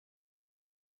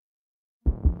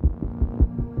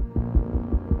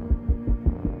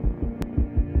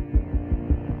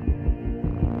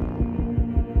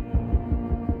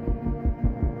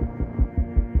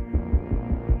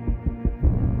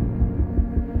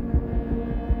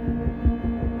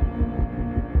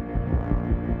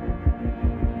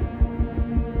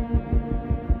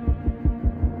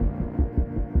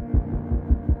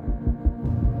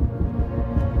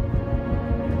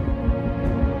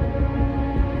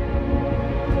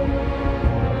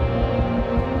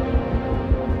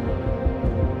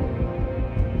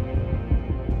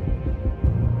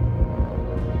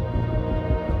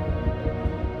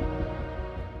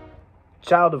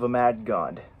Child of a Mad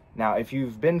God. Now, if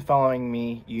you've been following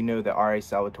me, you know that R.A.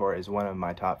 Salvatore is one of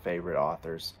my top favorite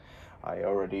authors. I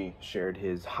already shared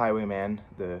his Highwayman,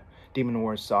 the Demon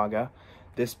Wars saga.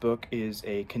 This book is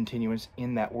a continuance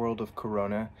in that world of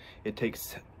Corona. It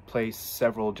takes place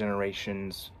several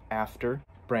generations after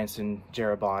Branson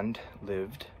Jeroboam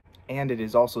lived, and it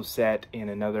is also set in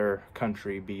another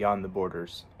country beyond the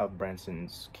borders of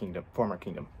Branson's kingdom, former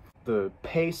kingdom. The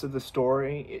pace of the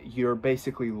story, you're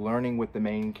basically learning with the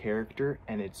main character,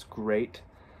 and it's great.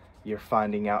 You're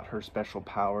finding out her special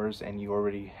powers, and you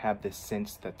already have this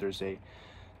sense that there's a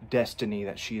destiny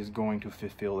that she is going to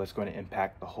fulfill that's going to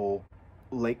impact the whole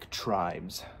lake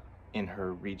tribes in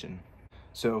her region.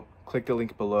 So click the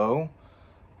link below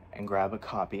and grab a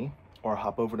copy, or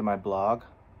hop over to my blog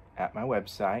at my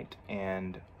website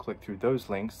and click through those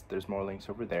links. There's more links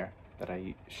over there that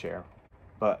I share.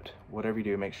 But whatever you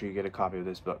do, make sure you get a copy of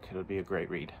this book. It'll be a great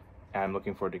read. And I'm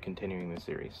looking forward to continuing the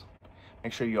series.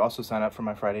 Make sure you also sign up for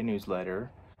my Friday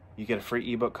newsletter. You get a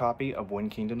free ebook copy of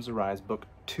When Kingdoms Arise, Book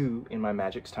 2 in my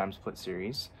Magic's Time Split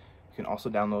series. You can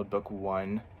also download Book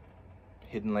 1,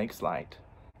 Hidden Lakes Light.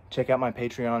 Check out my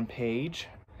Patreon page.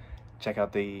 Check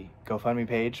out the GoFundMe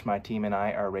page. My team and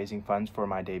I are raising funds for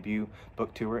my debut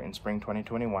book tour in spring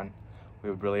 2021.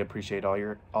 We would really appreciate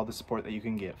all the support that you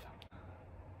can give.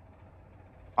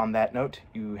 On that note,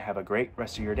 you have a great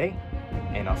rest of your day,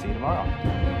 and I'll see you tomorrow.